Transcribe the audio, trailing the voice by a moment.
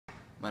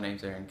My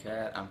name's Aaron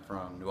Catt. I'm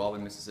from New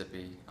Albany,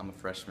 Mississippi. I'm a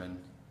freshman,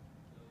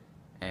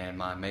 and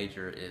my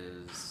major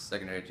is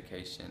secondary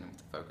education with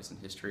a focus in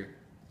history.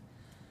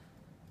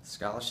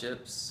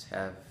 Scholarships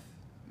have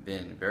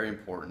been very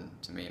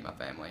important to me and my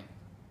family.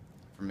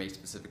 For me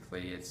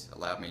specifically, it's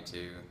allowed me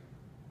to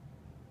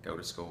go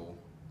to school.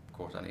 Of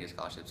course, I need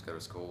scholarships to go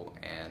to school,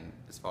 and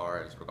as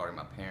far as regarding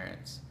my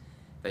parents,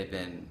 they've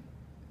been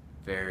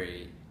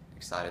very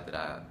excited that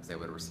I was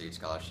able to receive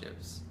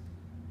scholarships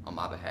on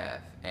my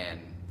behalf, and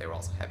they were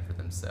also happy for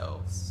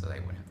themselves, so they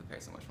wouldn't have to pay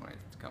so much money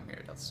to come here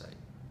to Delta State.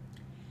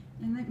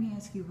 And let me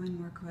ask you one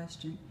more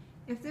question.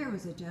 If there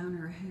was a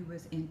donor who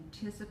was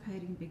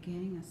anticipating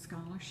beginning a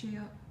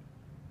scholarship,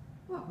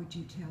 what would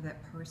you tell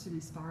that person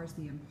as far as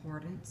the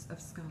importance of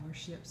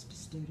scholarships to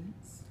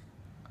students?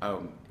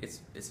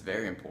 It's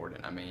very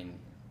important. I mean,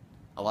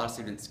 a lot of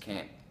students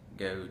can't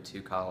go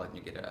to college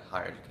and get a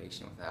higher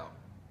education without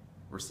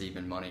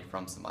receiving money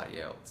from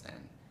somebody else,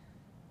 and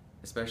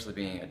especially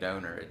being a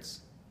donor,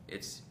 it's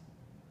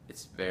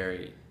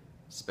very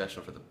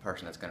special for the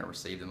person that's going to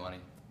receive the money.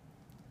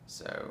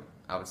 So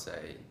I would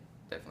say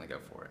definitely go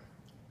for it.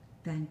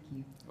 Thank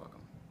you. You're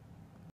welcome.